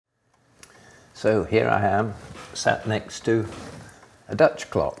So here I am, sat next to a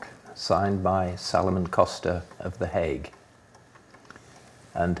Dutch clock signed by Salomon Coster of The Hague.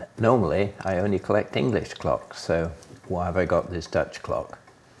 And normally I only collect English clocks, so why have I got this Dutch clock?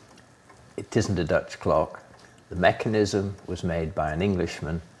 It isn't a Dutch clock. The mechanism was made by an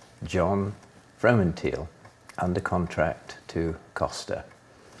Englishman, John Fromenthiel, under contract to Coster.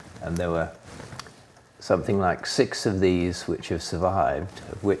 And there were something like 6 of these which have survived,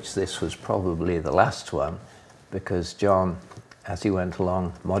 of which this was probably the last one, because John, as he went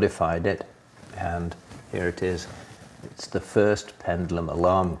along, modified it, and here it is. It's the first pendulum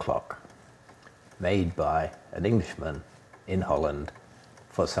alarm clock made by an Englishman in Holland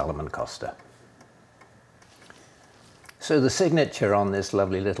for Salomon Coster. So the signature on this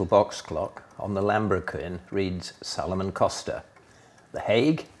lovely little box clock on the lambrequin reads Salomon Coster, The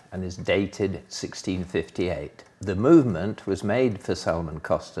Hague, and is dated 1658. The movement was made for Salomon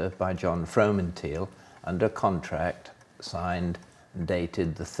Coster by John Fromenthiel under contract signed and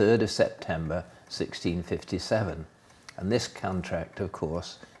dated the 3rd of September 1657. And this contract, of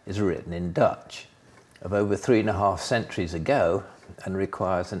course, is written in Dutch of over 3.5 centuries ago and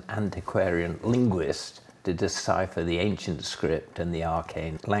requires an antiquarian linguist to decipher the ancient script and the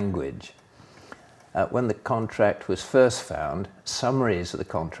arcane language. When the contract was first found, summaries of the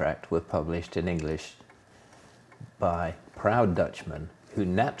contract were published in English by proud Dutchmen who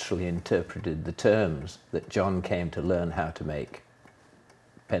naturally interpreted the terms that John came to learn how to make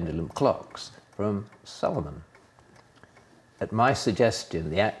pendulum clocks from Salomon. At my suggestion,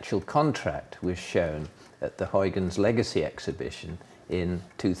 the actual contract was shown at the Huygens Legacy exhibition in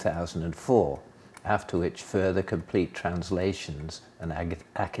 2004, after which further complete translations and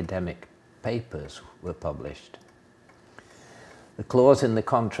academic papers were published. The clause in the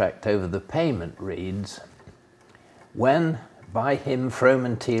contract over the payment reads, "When by him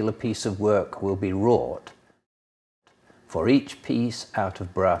Fromenthiel a piece of work will be wrought, for each piece out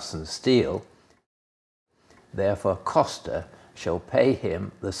of brass and steel, therefore Coster shall pay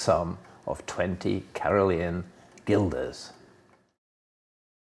him the sum of 20 Carolean guilders.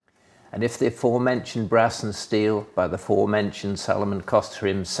 And if the aforementioned brass and steel by the aforementioned Salomon Coster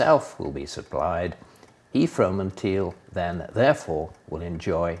himself will be supplied, he Fromenthiel then therefore will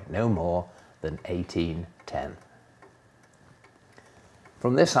enjoy no more than 1810.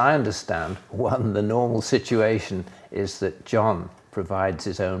 From this I understand, one, the normal situation is that John provides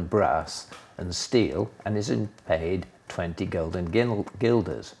his own brass and steel and is paid 20 golden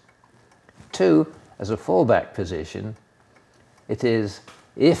guilders. 2, as a fallback position, it is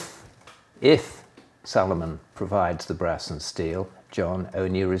if Salomon provides the brass and steel, John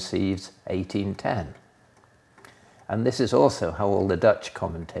only receives 1810. And this is also how all the Dutch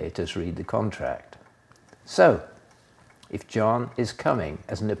commentators read the contract. So, if John is coming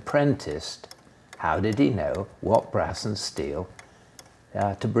as an apprentice, how did he know what brass and steel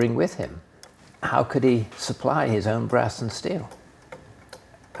to bring with him? How could he supply his own brass and steel?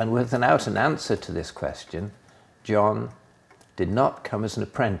 And without an answer to this question, John did not come as an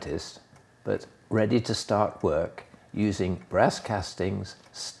apprentice, but ready to start work using brass castings,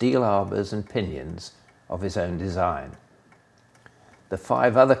 steel arbors and pinions of his own design. The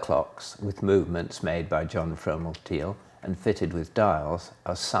 5 other clocks with movements made by John Fromenthiel and fitted with dials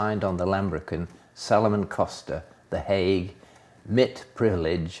are signed on the lambrequin Salomon Coster, The Hague,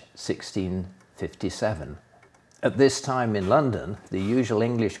 mitred 1657. At this time in London, the usual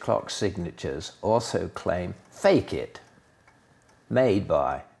English clock signatures also claim fake it, made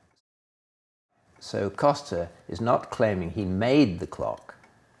by. So Coster is not claiming he made the clock.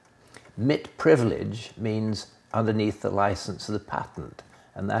 Mitred means underneath the license of the patent,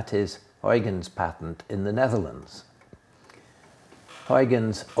 and that is Huygens' patent in the Netherlands.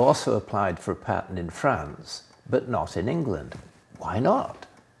 Huygens also applied for a patent in France, but not in England. Why not?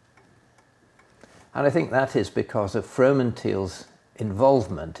 And I think that is because of Fromenthiel's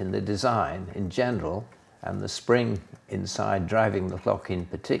involvement in the design in general, and the spring inside driving the clock in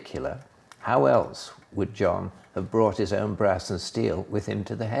particular. How else would John have brought his own brass and steel with him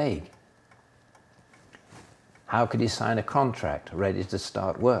to The Hague? How could he sign a contract ready to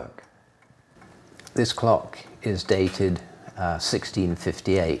start work? This clock is dated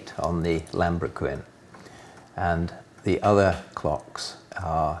 1658 on the lambrequin, and the other clocks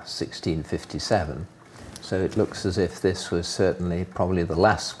are 1657. So it looks as if this was certainly probably the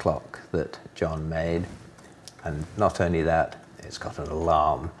last clock that John made. And not only that, it's got an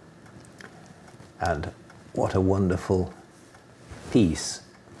alarm. And what a wonderful piece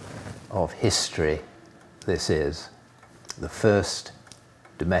of history this is. The first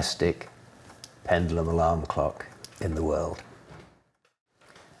domestic pendulum alarm clock in the world.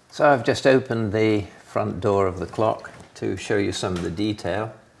 So I've just opened the front door of the clock to show you some of the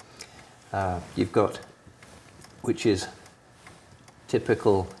detail. You've got, which is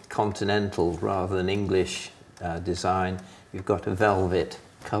typical continental rather than English design, you've got a velvet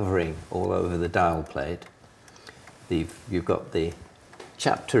covering all over the dial plate. You've got the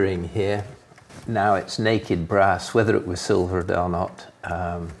chaptering here. Now it's naked brass. Whether it was silvered or not,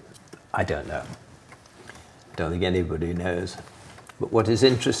 I don't know. I don't think anybody knows. But what is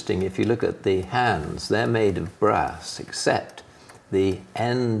interesting, if you look at the hands, they're made of brass, except the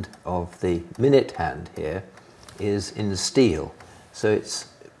end of the minute hand here is in steel. So it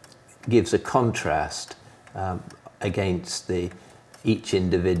gives a contrast against each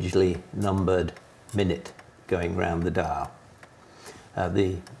individually numbered minute going round the dial.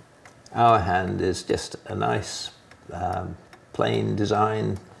 The hour hand is just a nice plain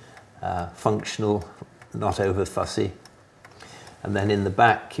design, functional, not over fussy. And then in the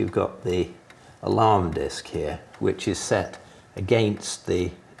back you've got the alarm disc here, which is set against the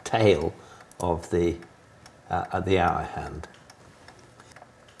tail of the hour hand.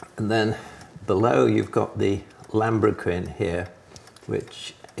 And then below you've got the lambrequin here,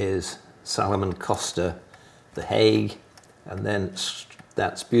 which is Salomon Coster, the Hague, and then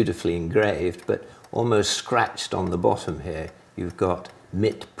that's beautifully engraved, but almost scratched on the bottom here you've got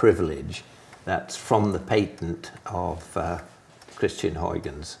mitred. That's from the patent of Christian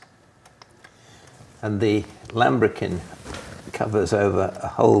Huygens. And the lambrequin covers over a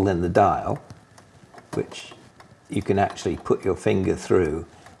hole in the dial, which you can actually put your finger through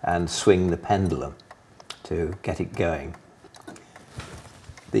and swing the pendulum to get it going.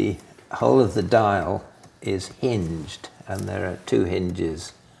 The whole of the dial is hinged, and there are two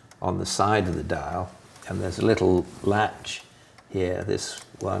hinges on the side of the dial, and there's a little latch here, this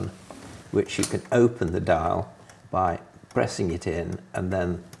one, which you can open the dial by pressing it in, and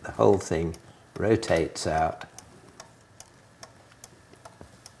then the whole thing rotates out.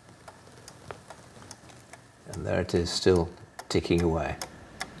 And there it is, still ticking away.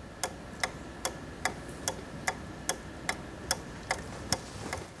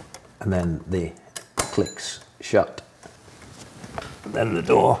 And then the clicks shut. And then the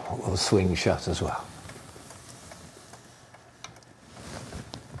door will swing shut as well.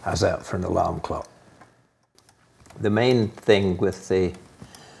 How's that for an alarm clock? The main thing with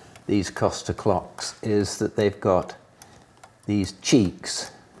these Coster clocks is that they've got these cheeks,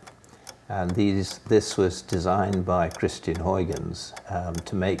 and this was designed by Christian Huygens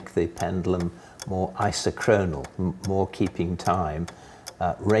to make the pendulum more isochronal, more keeping time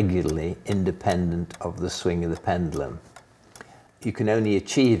regularly, independent of the swing of the pendulum. You can only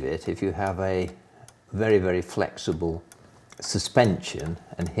achieve it if you have a very, very flexible suspension,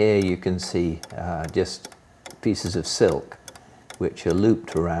 and here you can see just pieces of silk which are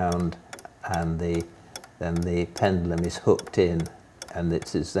looped around, and then the pendulum is hooked in, and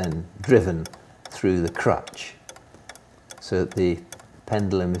it is then driven through the crutch, so that the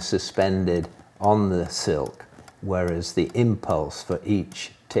pendulum is suspended on the silk, whereas the impulse for each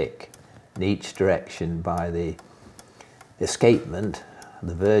tick in each direction by the escapement,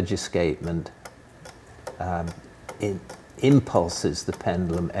 the verge escapement, impulses the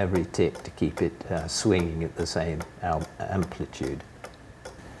pendulum every tick to keep it swinging at the same amplitude.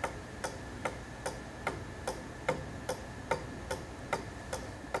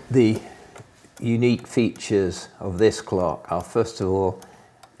 The unique features of this clock are, first of all,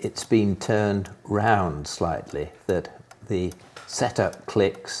 it's been turned round slightly, that the setup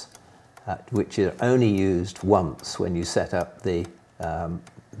clicks, which are only used once when you set up the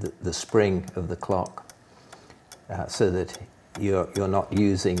spring of the clock, so that you're not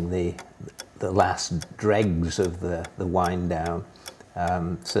using the last dregs of the wind down,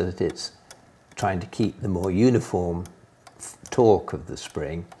 so that it's trying to keep the more uniform torque of the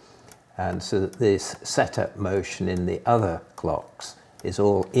spring, and so that this setup motion in the other clocks is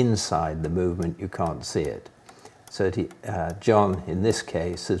all inside the movement, you can't see it. So John, in this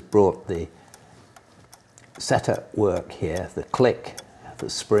case, has brought the setup work here, the click, the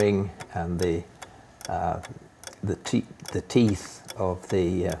spring, and the teeth of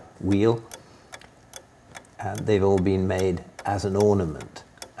the wheel, and they've all been made as an ornament,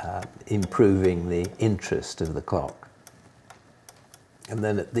 improving the interest of the clock. And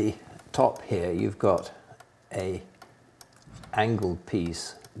then at the top here you've got a angled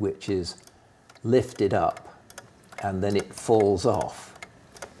piece which is lifted up, and then it falls off,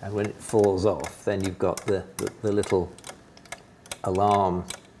 and when it falls off then you've got the little alarm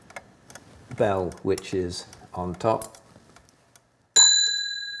bell which is on top.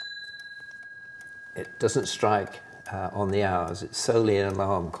 It doesn't strike on the hours. It's solely an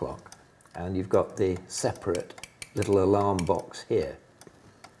alarm clock, and you've got the separate little alarm box here,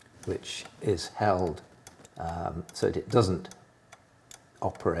 which is held so that it doesn't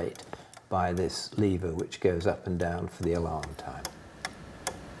operate by this lever which goes up and down for the alarm time.